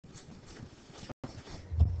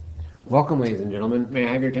Welcome, ladies and gentlemen. May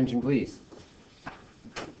I have your attention, please?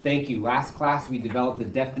 Thank you. Last class, we developed the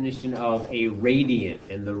definition of a radian,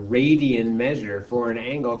 and the radian measure for an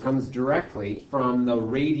angle comes directly from the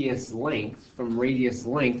radius length,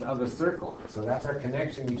 of a circle. So that's our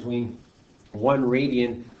connection between one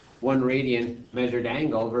radian measured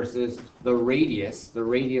angle versus the radius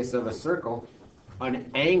of a circle.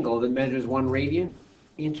 An angle that measures 1 radian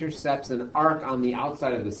intercepts an arc on the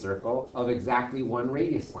outside of the circle of exactly 1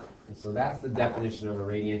 radius length. And so that's the definition of a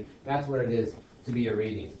radian. That's what it is to be a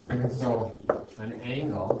radian. And so an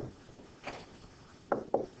angle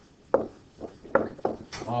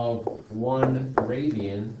of 1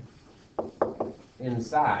 radian in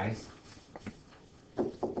size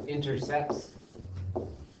intercepts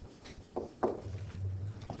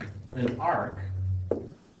an arc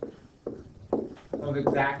of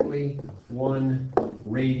exactly 1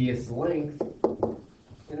 radius length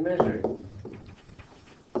in measuring.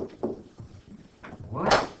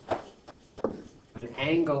 What? An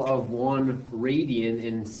angle of 1 radian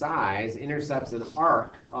in size intercepts an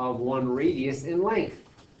arc of 1 radius in length.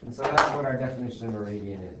 And so that's what our definition of a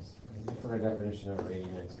radian is. That's what our definition of a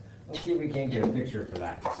radian is. Let's see if we can't get a picture for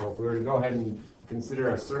that. So if we were to go ahead and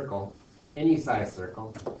consider a circle, any size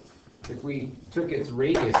circle, if we took its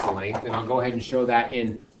radius length, and I'll go ahead and show that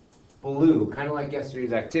in blue, kind of like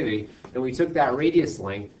yesterday's activity, and we took that radius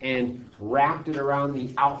length and wrapped it around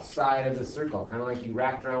the outside of the circle, kind of like you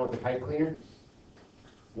wrapped around with the pipe cleaner.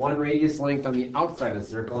 1 radius length on the outside of the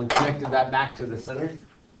circle and connected that back to the center.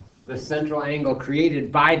 The central angle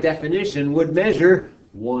created by definition would measure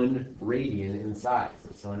 1 radian in size.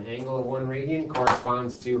 So an angle of 1 radian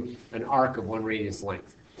corresponds to an arc of 1 radius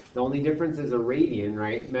length. The only difference is a radian,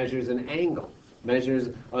 right, measures an angle, measures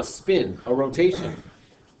a spin, a rotation,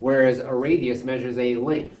 whereas a radius measures a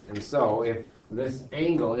length. And so if this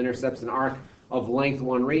angle intercepts an arc of length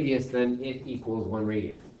 1 radius, then it equals 1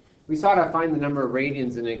 radian. We sought to find the number of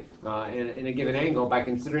radians in a given angle by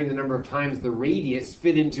considering the number of times the radius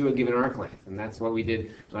fit into a given arc length. And that's what we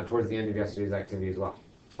did towards the end of yesterday's activity as well.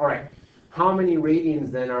 All right, how many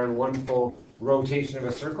radians then are in 1 full rotation of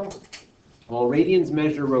a circle? Well, radians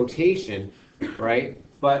measure rotation, right?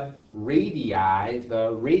 But radii,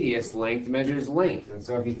 the radius length, measures length. And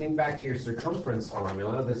so if you think back to your circumference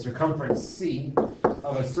formula, the circumference C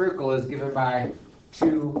of a circle is given by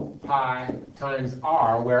 2 pi times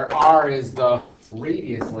r, where r is the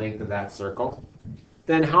radius length of that circle.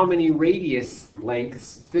 Then how many radius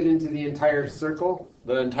lengths fit into the entire circle,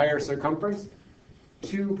 the entire circumference?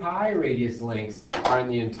 2 pi radius lengths are in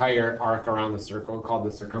the entire arc around the circle, called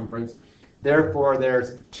the circumference. Therefore,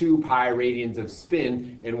 there's 2 pi radians of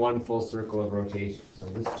spin in 1 full circle of rotation. So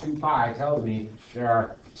this 2 pi tells me there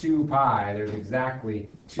are 2 pi, there's exactly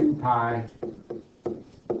 2 pi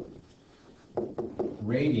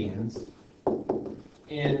radians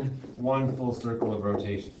in 1 full circle of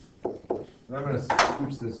rotation. And I'm going to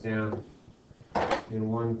scooch this down in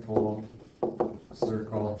 1 full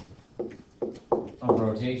circle of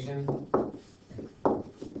rotation.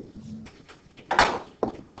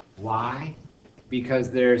 Why?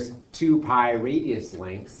 Because there's 2 pi radius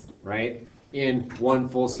lengths, right, in 1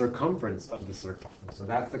 full circumference of the circle. So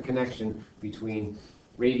that's the connection between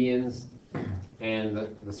radians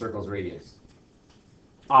and the circle's radius.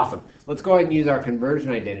 Awesome. Let's go ahead and use our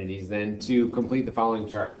conversion identities then to complete the following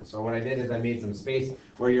chart. So what I did is I made some space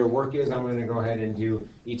where your work is. I'm going to go ahead and do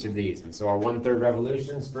each of these. And so our 1/3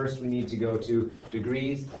 revolutions, first we need to go to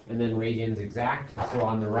degrees and then radians exact. So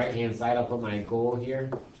on the right hand side, I'll put my goal here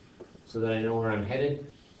so that I know where I'm headed.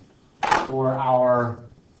 For our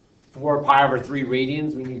 4 pi over 3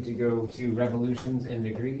 radians, we need to go to revolutions and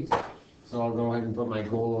degrees. So I'll go ahead and put my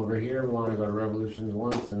goal over here. We want to go to revolutions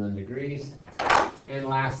once and then degrees. And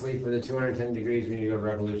lastly, for the 210 degrees, we need to go to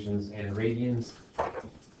revolutions and radians.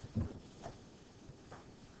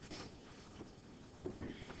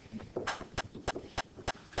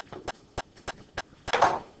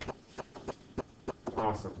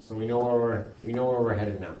 Awesome. So we know where we're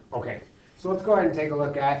headed now. Okay. So let's go ahead and take a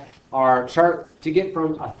look at our chart to get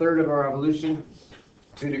from 1/3 of our revolution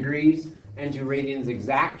to degrees and to radians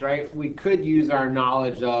exact, right? We could use our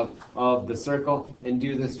knowledge of the circle and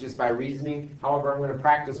do this just by reasoning. However, I'm going to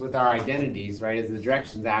practice with our identities, right, as the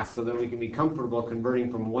directions asked, so that we can be comfortable converting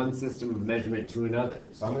from one system of measurement to another.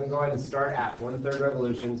 So I'm going to go ahead and start at 1/3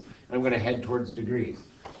 revolutions, and I'm going to head towards degrees.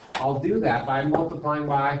 I'll do that by multiplying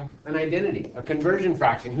by an identity, a conversion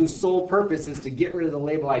fraction, whose sole purpose is to get rid of the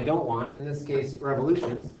label I don't want, in this case,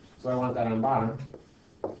 revolutions. So I want that on bottom.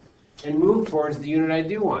 And move towards the unit I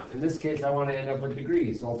do want. In this case, I want to end up with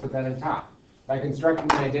degrees, so I'll put that on top. By constructing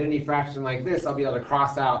an identity fraction like this, I'll be able to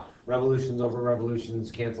cross out revolutions over revolutions,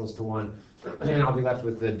 cancels to 1, and I'll be left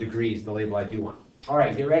with the degrees, the label I do want. All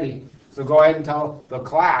right, get ready. So go ahead and tell the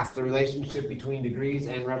class the relationship between degrees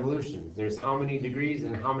and revolutions. There's how many degrees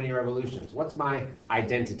and how many revolutions. What's my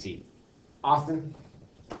identity? Austin?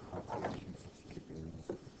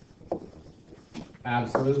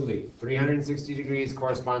 Absolutely. 360 degrees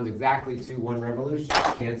corresponds exactly to 1 revolution.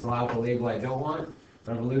 Cancel out the label I don't want.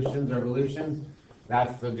 Revolutions, revolutions.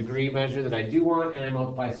 That's the degree measure that I do want, and I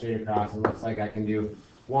multiply straight across. It looks like I can do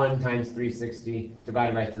 1 times 360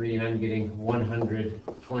 divided by 3, and I'm getting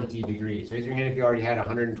 120 degrees. Raise your hand if you already had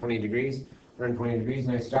 120 degrees. 120 degrees,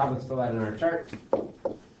 nice job. Let's fill that in our chart.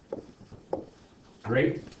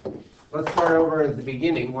 Great. Let's start over at the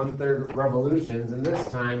beginning, 1/3 revolutions, and this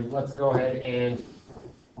time let's go ahead and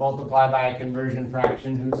multiply by a conversion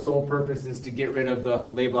fraction whose sole purpose is to get rid of the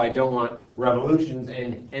label I don't want, revolutions,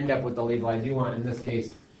 and end up with the label I do want, in this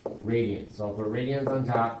case, radians. So I'll put radians on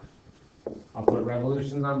top, I'll put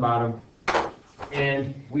revolutions on bottom,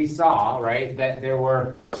 and we saw, right, that there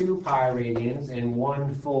were 2 pi radians in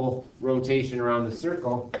 1 full rotation around the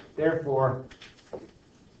circle. Therefore,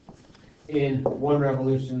 in 1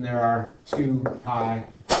 revolution, there are 2 pi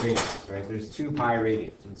radians, right? There's 2 pi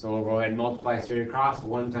radians. And so we'll go ahead and multiply straight across.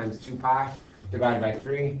 1 times 2 pi divided by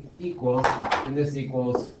 3 equals, and this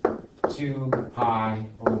equals 2 pi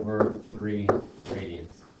over 3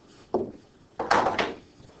 radians.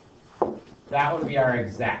 That would be our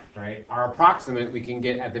exact, right? Our approximate we can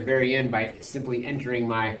get at the very end by simply entering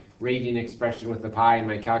my radian expression with the pi in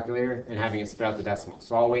my calculator and having it spit out the decimal.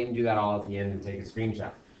 So I'll wait and do that all at the end and take a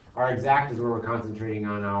screenshot. Our exact is where we're concentrating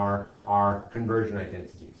on our conversion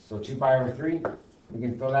identities. So 2 pi over 3, we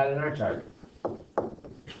can fill that in our chart.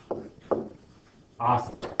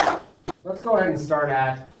 Awesome. Let's go ahead and start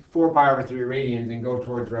at 4 pi over 3 radians and go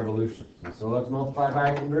towards revolutions. So let's multiply by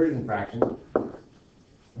a conversion fraction.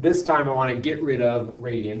 This time I want to get rid of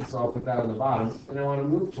radians, so I'll put that on the bottom, and I want to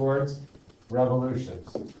move towards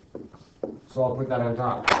revolutions. So I'll put that on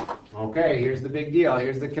top. Okay, here's the big deal.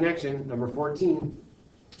 Here's the connection, number 14.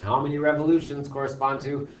 How many revolutions correspond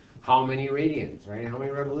to how many radians, right? How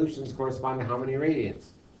many revolutions correspond to how many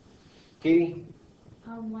radians? Katie?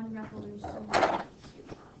 1 revolution.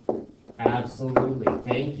 Absolutely.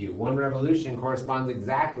 Thank you. 1 revolution corresponds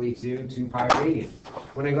exactly to 2 pi radians.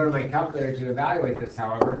 When I go to my calculator to evaluate this,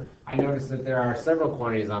 however, I notice that there are several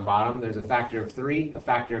quantities on bottom. There's a factor of 3, a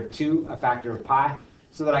factor of 2, a factor of pi.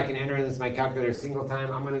 So that I can enter this in my calculator a single time,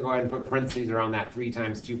 I'm going to go ahead and put parentheses around that 3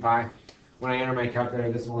 times 2 pi. When I enter my calculator,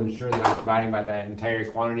 this will ensure that I'm dividing by that entire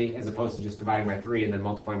quantity as opposed to just dividing by 3 and then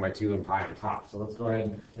multiplying by 2 and pi on top. So let's go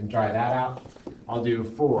ahead and try that out. I'll do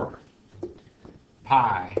 4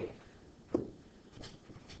 pi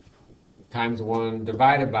times 1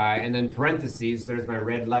 divided by, and then parentheses, there's my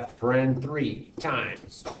red left paren, 3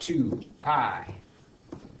 times 2 pi.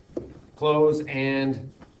 Close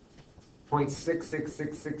and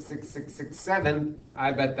 0.6666667.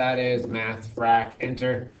 I bet that is math frac,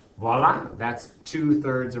 enter. Voila, that's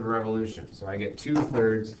 2/3 of a revolution. So I get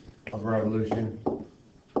 2/3 of a revolution,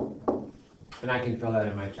 and I can fill that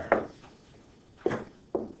in my chart.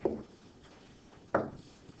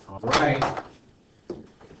 All right.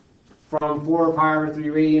 From 4 pi over 3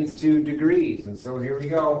 radians to degrees. And so here we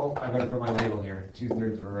go. Oh, I've got to put my label here.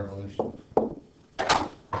 2/3 of a revolution.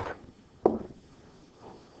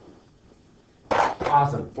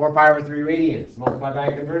 Awesome. 4 pi over 3 radians. Multiply by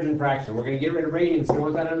a conversion fraction. We're going to get rid of radians. So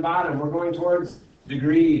what's that on the bottom? We're going towards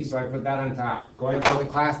degrees. So I put that on top. Go ahead and tell the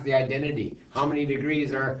class the identity. How many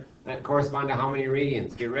degrees are that correspond to how many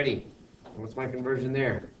radians? Get ready. What's my conversion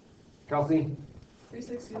there? Kelsey?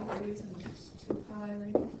 360 degrees and 2 pi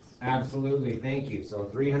radians. Absolutely, thank you. So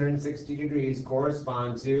 360 degrees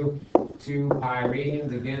correspond to 2 pi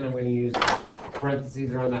radians. Again, I'm going to use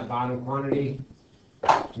parentheses around that bottom quantity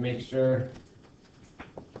to make sure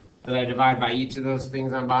that I divide by each of those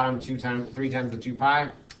things on bottom, 3 times the 2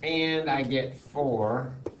 pi, and I get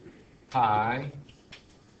 4 pi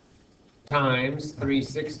times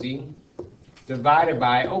 360 divided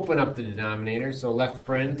by, open up the denominator, so left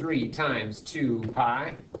paren, 3 times 2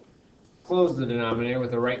 pi, close the denominator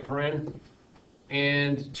with the right paren,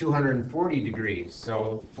 and 240 degrees.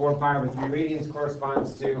 So 4 pi over 3 radians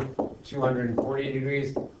corresponds to 240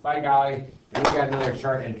 degrees. By golly, we've got another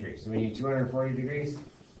chart entry. So we need 240 degrees.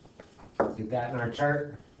 Let's get that in our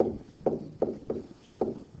chart.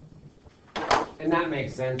 And that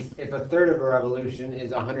makes sense. If 1/3 of a revolution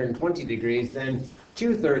is 120 degrees, then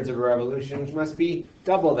 2/3 of a revolution, which must be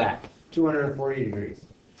double that, 240 degrees.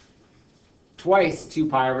 Twice 2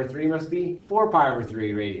 pi over 3 must be 4 pi over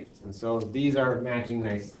 3 radians. And so these are matching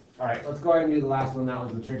nice All right, let's go ahead and do the last one. That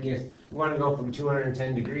was the trickiest. We want to go from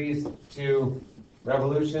 210 degrees to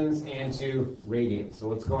revolutions and to radians. So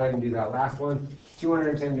let's go ahead and do that last one.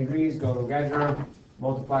 210 degrees, go to Avogadro,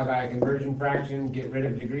 multiply by a conversion fraction, get rid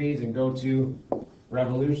of degrees, and go to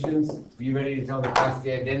revolutions. Be ready to tell the class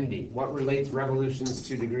the identity. What relates revolutions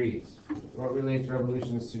to degrees? What relates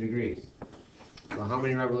revolutions to degrees? So how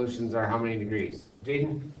many revolutions are how many degrees?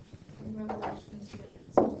 Jaden?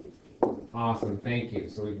 Awesome, thank you.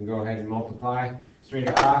 So we can go ahead and multiply straight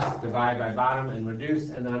across, divide by bottom, and reduce,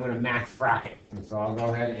 and then I'm going to math frac it. And so I'll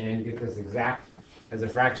go ahead and get this exact as a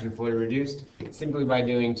fraction fully reduced, simply by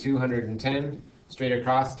doing 210 straight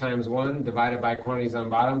across times 1 divided by quantities on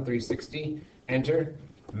bottom, 360, enter,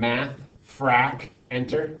 math, frac,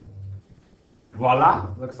 enter. Voila,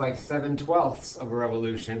 looks like 7/12 of a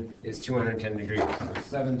revolution is 210 degrees.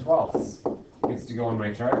 So 7/12 gets to go on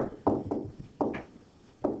my chart.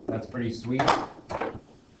 That's pretty sweet.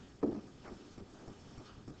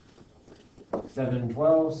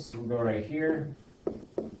 7/12, we'll go right here.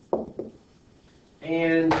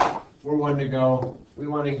 And we're one to go. We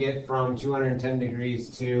want to get from 210 degrees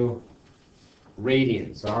to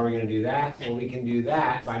radians. So how are we going to do that? And we can do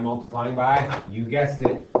that by multiplying by, you guessed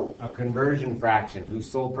it, a conversion fraction,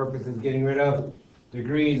 whose sole purpose is getting rid of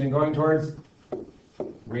degrees and going towards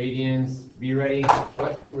radians. Be ready.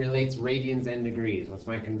 What relates radians and degrees? What's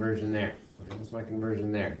my conversion there? What's my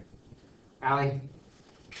conversion there? Allie?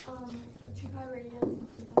 2 pi radians.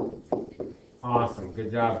 Awesome.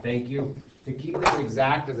 Good job. Thank you. To keep this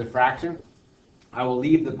exact as a fraction, I will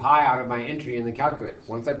leave the pi out of my entry in the calculator.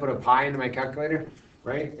 Once I put a pi into my calculator,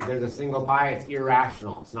 right, if there's a single pi, it's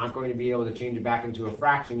irrational. It's not going to be able to change it back into a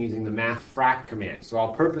fraction using the math frac command. So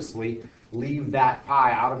I'll purposely leave that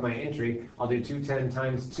pi out of my entry. I'll do 210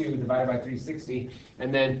 times 2 divided by 360,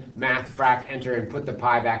 and then math frac enter and put the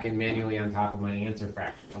pi back in manually on top of my answer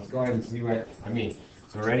fraction. Let's go ahead and see what I mean.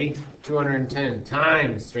 So ready? 210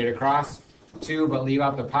 times straight across 2, but leave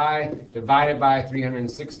out the pi, divided by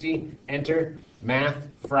 360, enter, math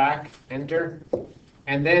frac enter,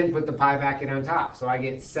 and then put the pi back in on top. So I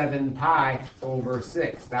get 7 pi over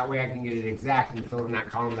 6. That way I can get it exact and fill it in that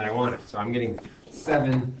column that I wanted. So I'm getting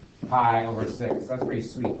 7 pi over 6. That's pretty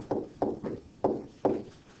sweet.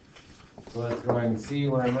 So let's go ahead and see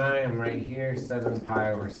where am I. I'm right here, 7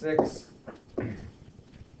 pi over 6.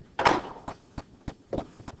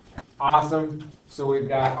 Awesome. So we've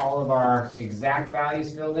got all of our exact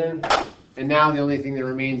values filled in. And now the only thing that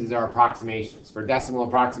remains is our approximations. For decimal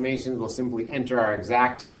approximations, we'll simply enter our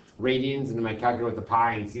exact radians into my calculator with the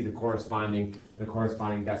pi and see the corresponding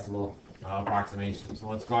decimal approximation. So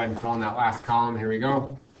let's go ahead and fill in that last column. Here we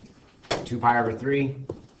go. 2 pi over 3.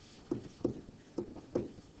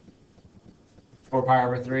 4 pi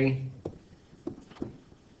over 3.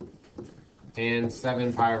 And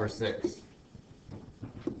 7 pi over 6.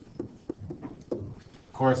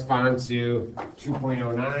 Correspond to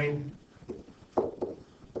 2.09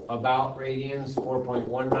 about radians,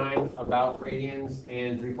 4.19 about radians,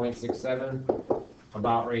 and 3.67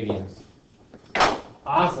 about radians.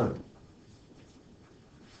 Awesome.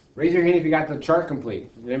 Raise your hand if you got the chart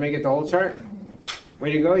complete. Did anybody get the whole chart?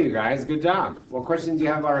 Way to go, you guys. Good job. What questions do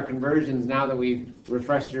you have about our conversions now that we've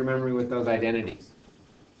refreshed your memory with those identities?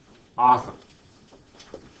 Awesome.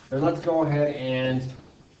 Then let's go ahead and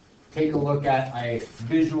take a look at a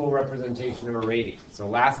visual representation of a radian. So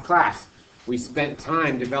last class, we spent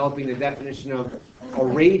time developing the definition of a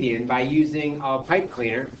radian by using a pipe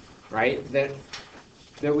cleaner, right, that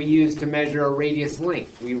we use to measure a radius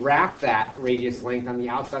length. We wrap that radius length on the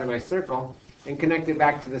outside of my circle and connect it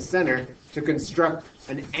back to the center to construct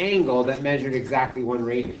an angle that measured exactly 1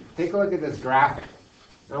 radian. Take a look at this graphic.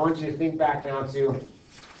 I want you to think back now to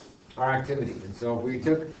our activity. And so if we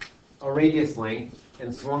took a radius length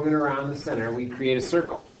and swung it around the center, we create a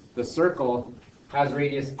circle. The circle has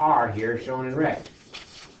radius r here, shown in red.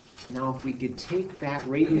 Now if we could take that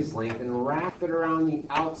radius length and wrap it around the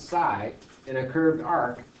outside in a curved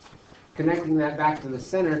arc, connecting that back to the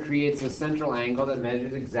center creates a central angle that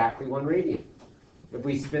measures exactly 1 radian. If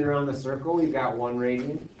we spin around the circle, we've got 1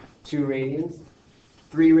 radian, 2 radians.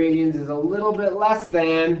 3 radians is a little bit less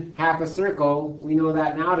than half a circle. We know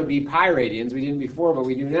that now to be pi radians. We didn't before, but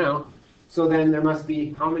we do now. So then there must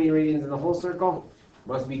be how many radians in the whole circle?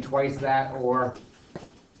 Must be twice that, or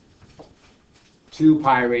 2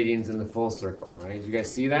 pi radians in the full circle, right? You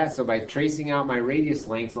guys see that? So by tracing out my radius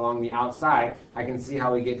lengths along the outside, I can see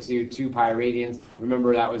how we get to 2 pi radians.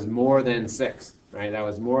 Remember, that was more than 6, right? That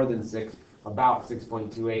was more than 6, about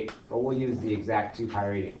 6.28, but we'll use the exact 2 pi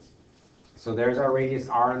radians. So there's our radius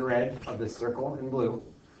r in red of the circle in blue.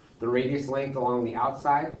 The radius length along the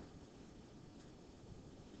outside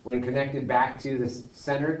when connected back to the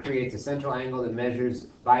center, creates a central angle that measures,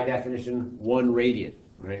 by definition, 1 radian,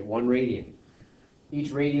 right? 1 radian.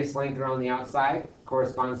 Each radius length around the outside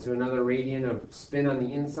corresponds to another radian of spin on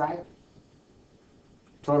the inside.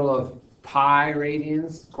 Total of pi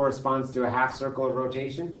radians corresponds to a half circle of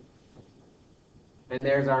rotation. And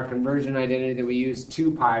there's our conversion identity that we use,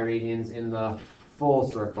 2 pi radians in the full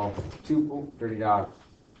circle. 2 pi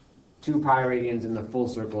radians in the full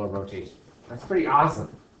circle of rotation. That's pretty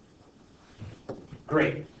awesome.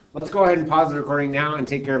 Great. Let's go ahead and pause the recording now and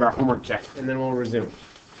take care of our homework check, and then we'll resume.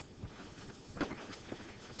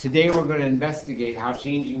 Today we're going to investigate how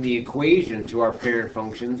changing the equation to our parent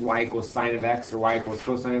functions, y equals sine of x or y equals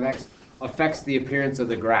cosine of x, affects the appearance of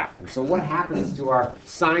the graph. And so what happens to our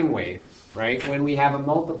sine wave, right, when we have a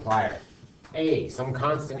multiplier, a, some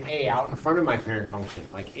constant a out in front of my parent function,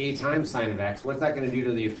 like a times sine of x? What's that going to do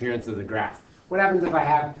to the appearance of the graph? What happens if I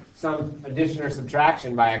have some addition or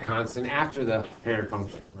subtraction by a constant after the parent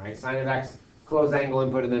function, right? Sine of x, closed angle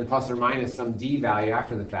input, and then plus or minus some d value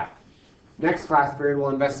after the fact. Next class period, we'll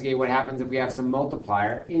investigate what happens if we have some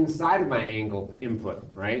multiplier inside of my angle input,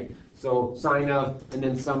 right? So sine of, and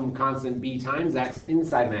then some constant b times x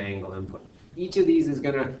inside my angle input. Each of these is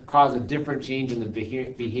going to cause a different change in the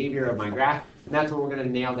behavior of my graph, and that's what we're going to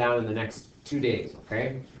nail down in the next 2 days,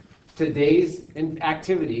 okay? Today's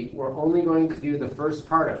activity, we're only going to do the first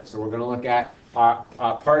part of it. So we're going to look at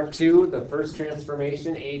part 2, the first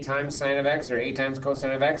transformation, a times sine of x or a times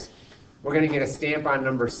cosine of x. We're going to get a stamp on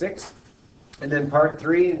number 6. And then part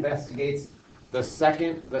 3 investigates the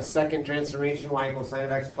second transformation, y equals sine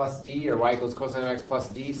of x plus d, or y equals cosine of x plus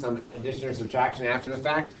d, some addition or subtraction after the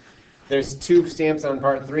fact. There's 2 stamps on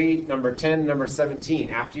part 3, number 10, number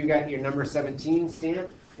 17. After you got your number 17 stamp,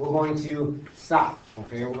 we're going to stop.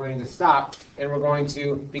 Okay, we're going to stop, and we're going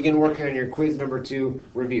to begin working on your quiz number 2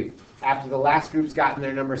 review. After the last group's gotten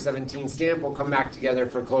their number 17 stamp, we'll come back together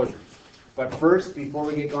for closure. But first, before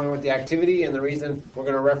we get going with the activity, and the reason we're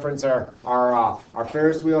going to reference our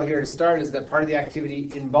Ferris wheel here to start is that part of the activity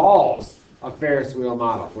involves a Ferris wheel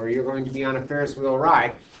model, where you're going to be on a Ferris wheel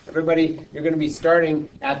ride. Everybody, you're going to be starting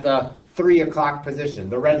at the 3 o'clock position,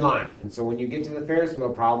 the red line. And so when you get to the Ferris wheel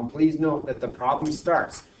problem, please note that the problem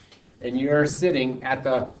starts and you're sitting at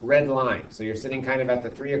the red line. So you're sitting kind of at the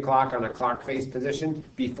 3 o'clock on a clock face position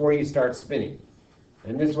before you start spinning.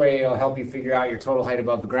 And this way it'll help you figure out your total height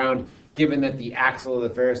above the ground, given that the axle of the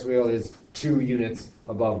Ferris wheel is 2 units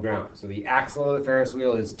above ground. So the axle of the Ferris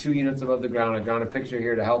wheel is 2 units above the ground. I've drawn a picture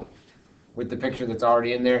here to help with the picture that's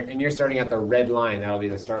already in there. And you're starting at the red line. That'll be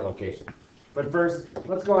the start location. But first,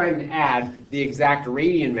 let's go ahead and add the exact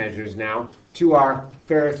radian measures now to our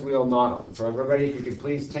Ferris wheel model. So everybody, if you could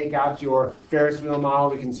please take out your Ferris wheel model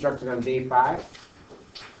we constructed on day 5.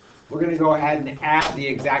 We're going to go ahead and add the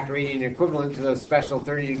exact radian equivalent to those special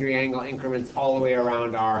 30-degree angle increments all the way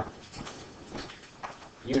around our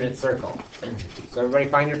unit circle. So everybody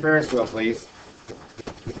find your Ferris wheel, please.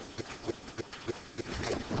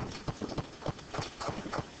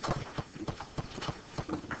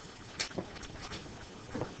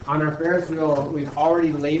 On our Ferris wheel, we've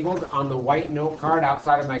already labeled on the white note card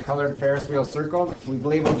outside of my colored Ferris wheel circle, we've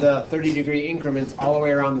labeled the 30-degree increments all the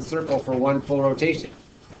way around the circle for 1 full rotation.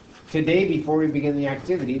 Today, before we begin the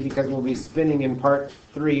activity, because we'll be spinning in part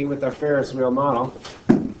 3 with our Ferris wheel model,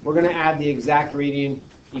 we're going to add the exact radian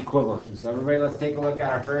equivalent. So everybody, let's take a look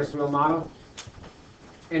at our Ferris wheel model.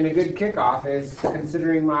 And a good kickoff is,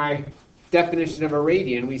 considering my definition of a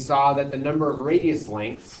radian, we saw that the number of radius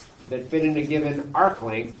lengths that fit in a given arc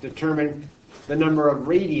length determine the number of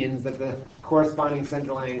radians that the corresponding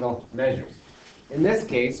central angle measures. In this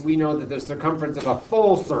case, we know that the circumference of a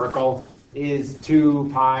full circle is 2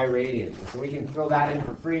 pi radians. So we can fill that in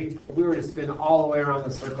for free. If we were to spin all the way around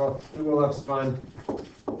the circle, we will have spun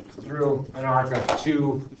through an arc of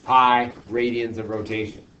 2 pi radians of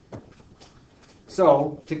rotation.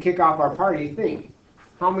 So, to kick off our party, think,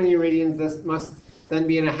 how many radians this must then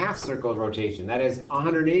be in a half circle of rotation? That is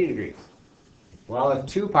 180 degrees. Well, if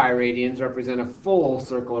 2 pi radians represent a full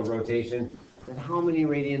circle of rotation, then how many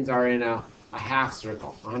radians are in a half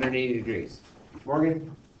circle, 180 degrees?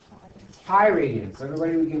 Morgan? Pi radians. So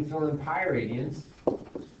everybody, we can fill in pi radians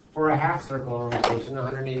for a half circle of rotation,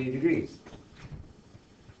 180 degrees.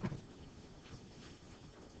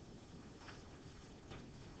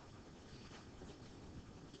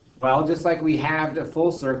 Well, just like we have a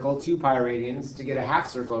full circle, 2 pi radians, to get a half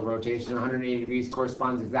circle of rotation, 180 degrees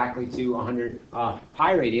corresponds exactly to 100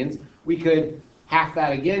 pi radians. We could half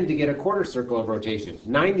that again to get a quarter circle of rotation,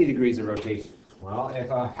 90 degrees of rotation. Well,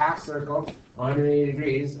 if a half circle, 180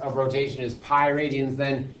 degrees of rotation is pi radians,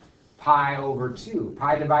 then pi over 2.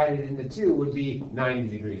 Pi divided into 2 would be 90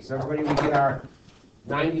 degrees. So everybody would get our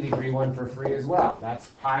 90-degree one for free as well. That's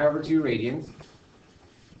pi over 2 radians.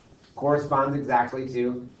 Corresponds exactly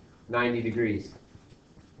to 90 degrees.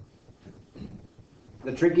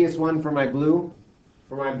 The trickiest one for my blue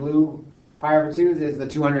pi over 2 is the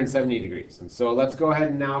 270 degrees. And so let's go ahead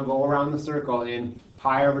and now go around the circle in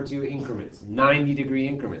pi over 2 increments, 90-degree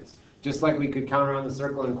increments. Just like we could count around the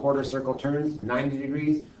circle in quarter circle turns, 90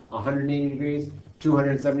 degrees, 180 degrees,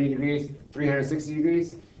 270 degrees, 360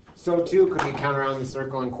 degrees. So too could we count around the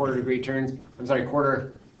circle in quarter turns,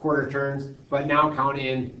 but now count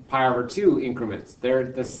in pi over 2 increments.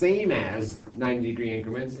 They're the same as 90-degree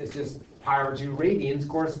increments. It's just pi over 2 radians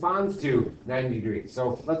corresponds to 90 degrees.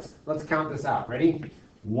 So let's count this out. Ready?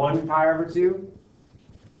 1 pi over 2,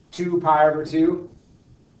 2 pi over 2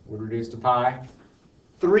 would reduce to pi.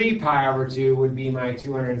 3 pi over 2 would be my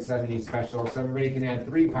 270 special. So everybody can add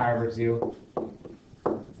 3 pi over 2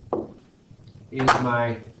 is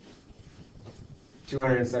my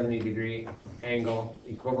 270-degree angle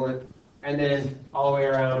equivalent. And then all the way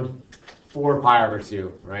around 4 pi over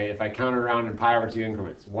 2, right? If I count around in pi over 2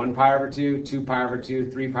 increments. 1 pi over 2, 2 pi over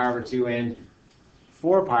 2, 3 pi over 2, and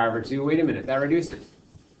 4 pi over 2. Wait a minute, that reduces.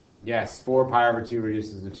 Yes, 4 pi over 2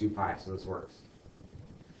 reduces to 2 pi, so this works.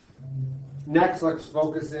 Next, let's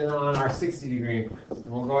focus in on our 60-degree increments. And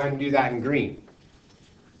we'll go ahead and do that in green.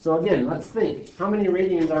 So again, let's think. How many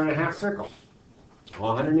radians are in a half circle?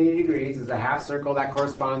 Well, 180 degrees is a half circle. That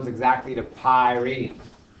corresponds exactly to pi radians.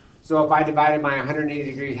 So if I divided my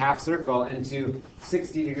 180-degree half circle into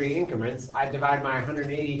 60-degree increments, I'd divide my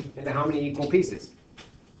 180 into how many equal pieces?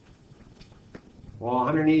 Well,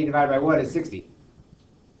 180 divided by what is 60?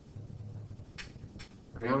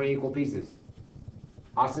 And how many equal pieces?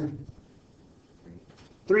 Austin?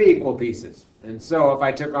 3 equal pieces. And so if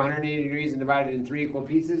I took 180 degrees and divided it in 3 equal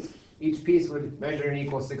pieces, each piece would measure an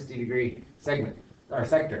equal 60-degree segment, or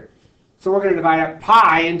sector. So we're going to divide up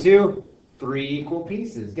pi into 3 equal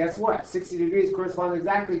pieces. Guess what? 60 degrees corresponds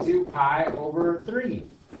exactly to pi over 3.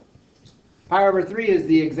 Pi over 3 is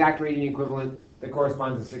the exact radian equivalent that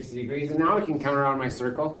corresponds to 60 degrees. And now I can count around my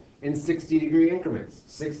circle in 60-degree increments.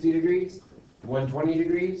 60 degrees, 120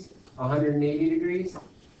 degrees, 180 degrees,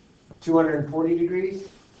 240 degrees,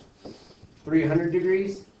 300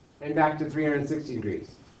 degrees, and back to 360 degrees.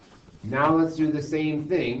 Now let's do the same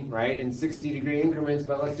thing, right, in 60-degree increments,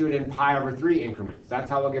 but let's do it in pi over 3 increments. That's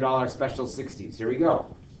how we'll get all our special 60s. Here we go.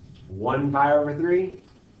 1 pi over 3,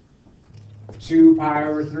 2 pi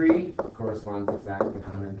over 3, corresponds exactly to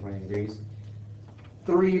 120 degrees.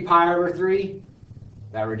 3 pi over 3,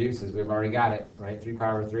 that reduces, we've already got it, right, 3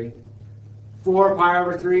 pi over 3. 4 pi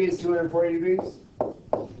over 3 is 240 degrees.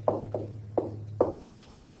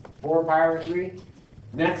 4 pi over 3.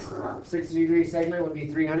 Next 60-degree segment would be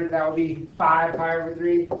 300. That would be 5 pi over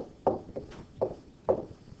 3.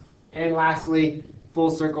 And lastly,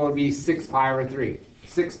 full circle would be 6 pi over 3.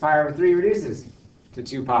 6 pi over 3 reduces to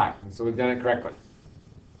 2 pi. And so we've done it correctly.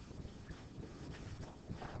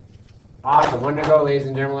 Awesome. One to go, ladies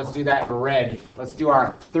and gentlemen. Let's do that in red. Let's do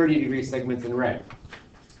our 30-degree segments in red.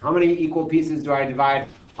 How many equal pieces do I divide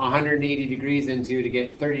 180 degrees into to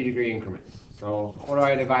get 30-degree increments? So what do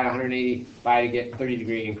I divide 180 by to get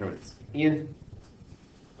 30-degree increments? Ian?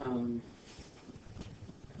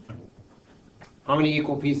 How many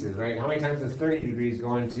equal pieces, right? How many times does 30 degrees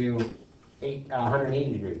go into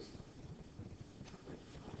 180 degrees?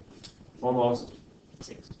 Almost.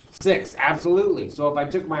 6, absolutely. So if I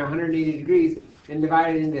took my 180 degrees and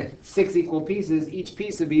divided it into 6 equal pieces, each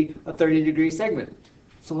piece would be a 30-degree segment.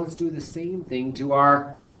 So let's do the same thing to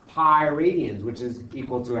our pi radians, which is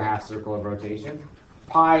equal to a half circle of rotation.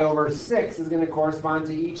 Pi over 6 is going to correspond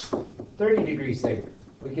to each 30-degree segment.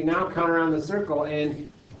 We can now count around the circle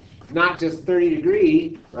in not just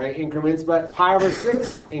 30-degree increments, but pi over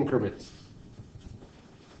 6 increments.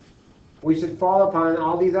 We should fall upon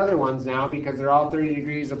all these other ones now because they're all 30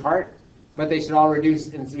 degrees apart, but they should all reduce,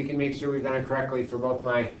 and so we can make sure we've done it correctly for both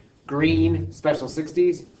my green special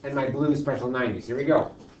 60s and my blue special 90s. Here we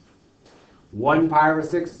go. 1 pi over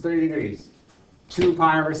 6 is 30 degrees. 2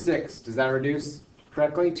 pi over 6, does that reduce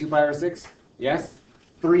correctly? 2 pi over 6, yes.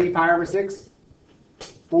 3 pi over 6,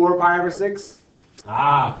 4 pi over 6.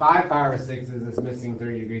 5 pi over 6 is this missing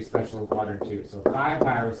 30 degree special in quadrant 2. So 5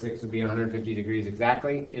 pi over 6 would be 150 degrees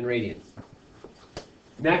exactly in radians.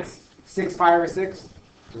 Next, 6 pi over 6,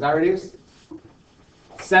 does that reduce?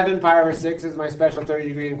 7 pi over 6 is my special 30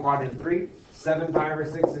 degree in quadrant 3. 7 pi over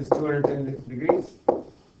 6 is 210 degrees.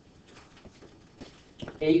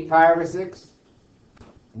 8 pi over 6,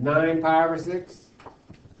 9 pi over 6,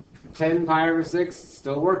 10 pi over 6,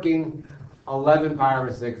 still working, 11 pi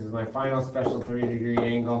over 6 is my final special 30-degree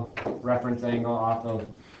angle, reference angle off of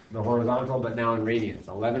the horizontal, but now in radians.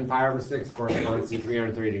 11 pi over 6 corresponds to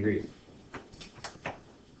 330 degrees.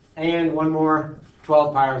 And one more,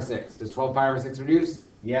 12 pi over 6. Does 12 pi over 6 reduce?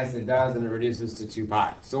 Yes, it does, and it reduces to 2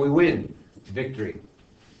 pi. So we win. Victory.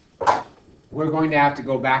 We're going to have to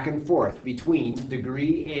go back and forth between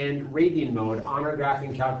degree and radian mode on our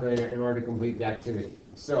graphing calculator in order to complete the activity.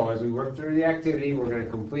 So as we work through the activity, we're going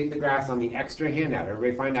to complete the graphs on the extra handout.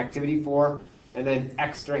 Everybody find activity 4 and then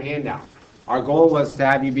extra handout. Our goal was to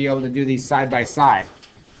have you be able to do these side by side.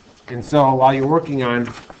 And so while you're working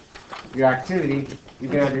on your activity, you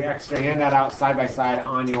can have your extra handout out side by side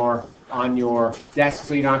on your desk,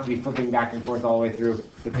 so you don't have to be flipping back and forth all the way through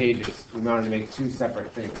the pages. We wanted to make 2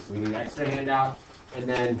 separate things. We need extra handout, and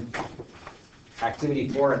then activity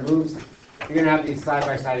 4, it moves. You're going to have these side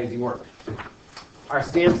by side as you work. Our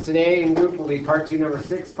stamps today in group will be part 2, number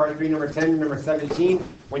 6, part 3, number 10, and number 17.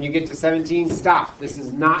 When you get to 17, stop. This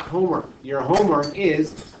is not homework. Your homework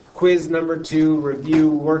is quiz number 2 review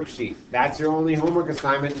worksheet. That's your only homework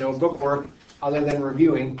assignment, no book work other than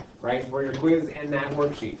reviewing, right, for your quiz and that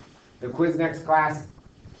worksheet. The quiz next class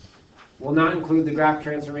will not include the graph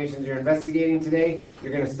transformations you're investigating today.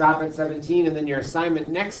 You're going to stop at 17, and then your assignment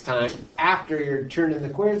next time, after your turn in the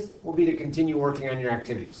quiz, will be to continue working on your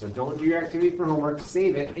activity. So don't do your activity for homework,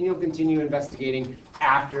 save it, and you'll continue investigating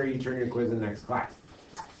after you turn your quiz in the next class.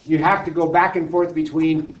 You have to go back and forth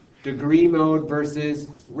between degree mode versus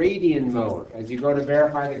radian mode. As you go to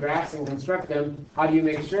verify the graphs and construct them, how do you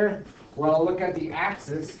make sure? Well, look at the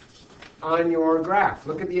axis on your graph.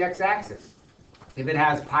 Look at the x-axis. If it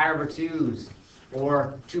has pi over 2s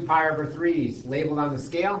or 2 pi over 3s labeled on the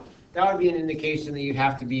scale, that would be an indication that you'd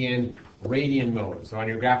have to be in radian mode. So on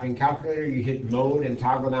your graphing calculator, you hit mode and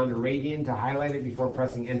toggle down to radian to highlight it before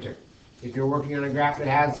pressing enter. If you're working on a graph that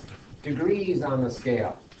has degrees on the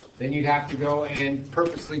scale, then you'd have to go and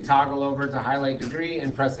purposely toggle over to highlight degree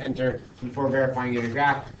and press enter before verifying your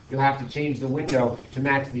graph. You'll have to change the window to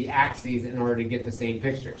match the axes in order to get the same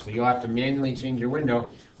picture. So you'll have to manually change your window.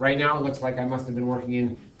 Right now it looks like I must have been working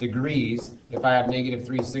in degrees. If I have negative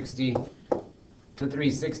 360 to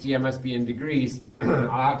 360, I must be in degrees. I'll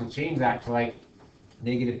have to change that to like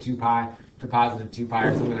negative 2 pi to positive 2 pi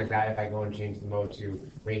or something like that if I go and change the mode to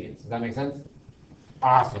radians. Does that make sense?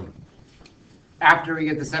 Awesome. After we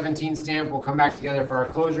get the 17 stamp, we'll come back together for our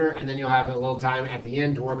closure, and then you'll have a little time at the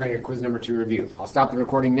end to work on your quiz number 2 review. I'll stop the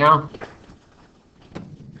recording now.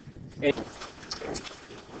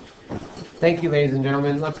 Thank you, ladies and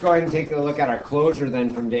gentlemen. Let's go ahead and take a look at our closure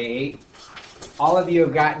then from day 8. All of you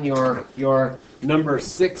have gotten your number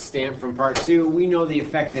 6 stamp from part 2. We know the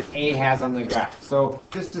effect that A has on the graph. So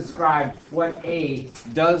just describe what A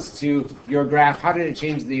does to your graph. How did it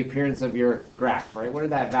change the appearance of your graph, right? What did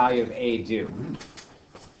that value of A do?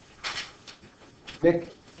 Nick?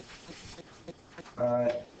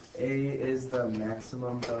 A is the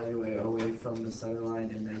maximum value away from the center line,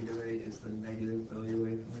 and negative A is the negative value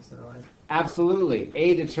away from the center line. Absolutely.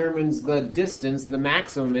 A determines the distance the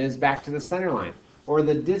maximum is back to the center line, or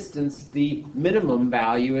the distance the minimum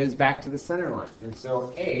value is back to the center line. And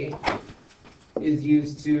so A is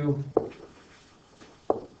used to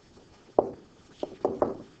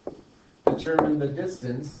determine the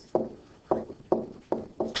distance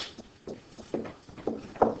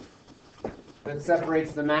that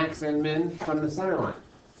separates the max and min from the center line.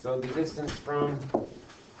 So the distance from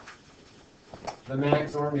the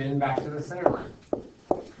max or min back to the center line.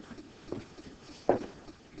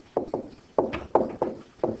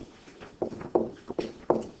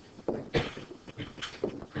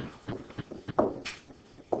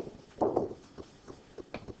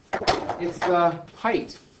 It's the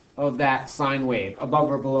height of that sine wave, above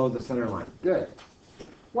or below the center line. Good.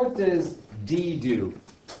 What does D do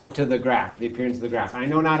to the graph, the appearance of the graph? I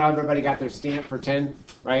know not everybody got their stamp for 10,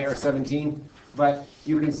 right, or 17, but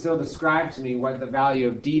you can still describe to me what the value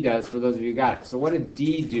of D does for those of you who got it. So what did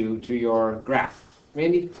D do to your graph?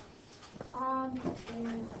 Mandy?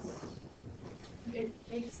 It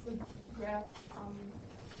makes the graph,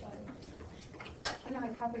 I don't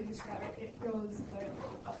know how to describe it. It goes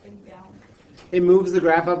up and down. It moves the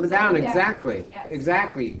graph up and down, Yeah. exactly. Yes.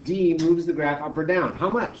 Exactly. D moves the graph up or down. How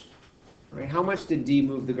much? Right? How much did D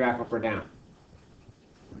move the graph up or down?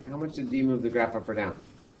 How much did D move the graph up or down?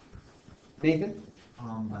 Nathan?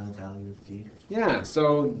 By the value of D. Yeah,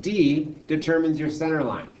 so D determines your center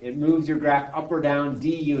line. It moves your graph up or down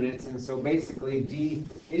D units, and so basically D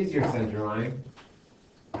is your center line.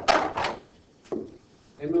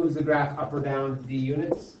 It moves the graph up or down D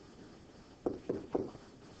units.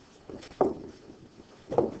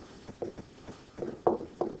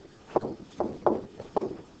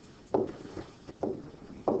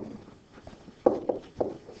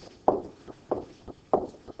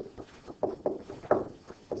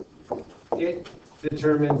 It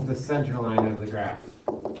determines the center line of the graph.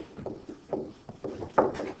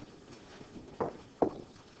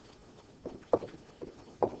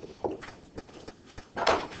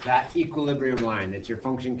 That equilibrium line that your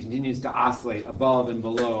function continues to oscillate above and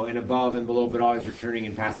below, but always returning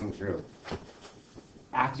and passing through.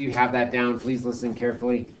 After you have that down, please listen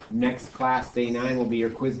carefully. Next class, day 9, will be your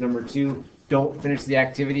quiz number 2. Don't finish the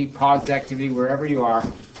activity. Pause the activity wherever you are.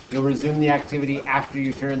 You'll resume the activity after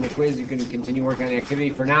you turn the quiz. You can continue working on the activity.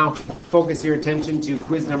 For now, focus your attention to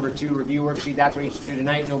quiz number 2, review worksheet. That's what you should do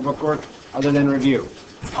tonight. No book work other than review.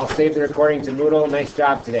 I'll save the recording to Moodle. Nice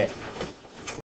job today.